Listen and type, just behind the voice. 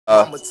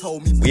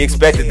We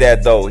expected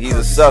that though. He's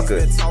a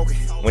sucker.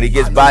 When he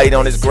gets bodied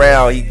on his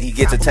ground, he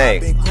gets a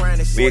tank.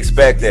 We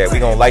expect that. We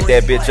gonna light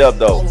that bitch up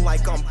though.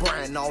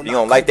 We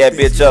gonna light that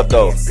bitch up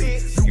though.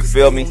 You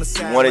feel me?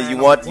 You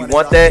want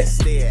that?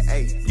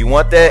 You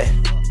want that?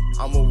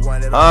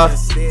 Huh?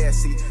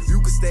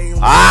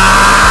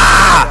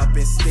 Ah!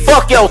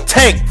 Fuck your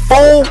tank,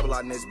 fool!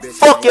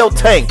 Fuck your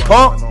tank,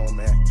 punk!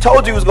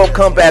 Told you he was gonna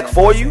come back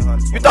for you.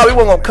 You thought we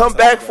weren't gonna come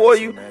back for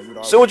you?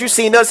 Soon as you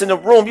seen us in the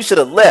room, you should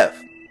have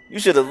left. You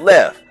should have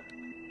left.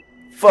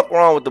 Fuck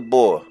wrong with the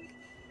boy?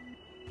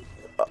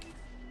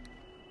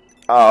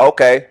 Oh,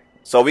 okay.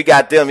 So we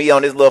got them. He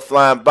on his little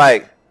flying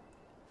bike.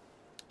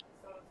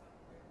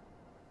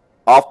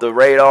 Off the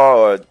radar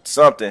or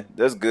something.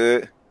 That's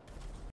good.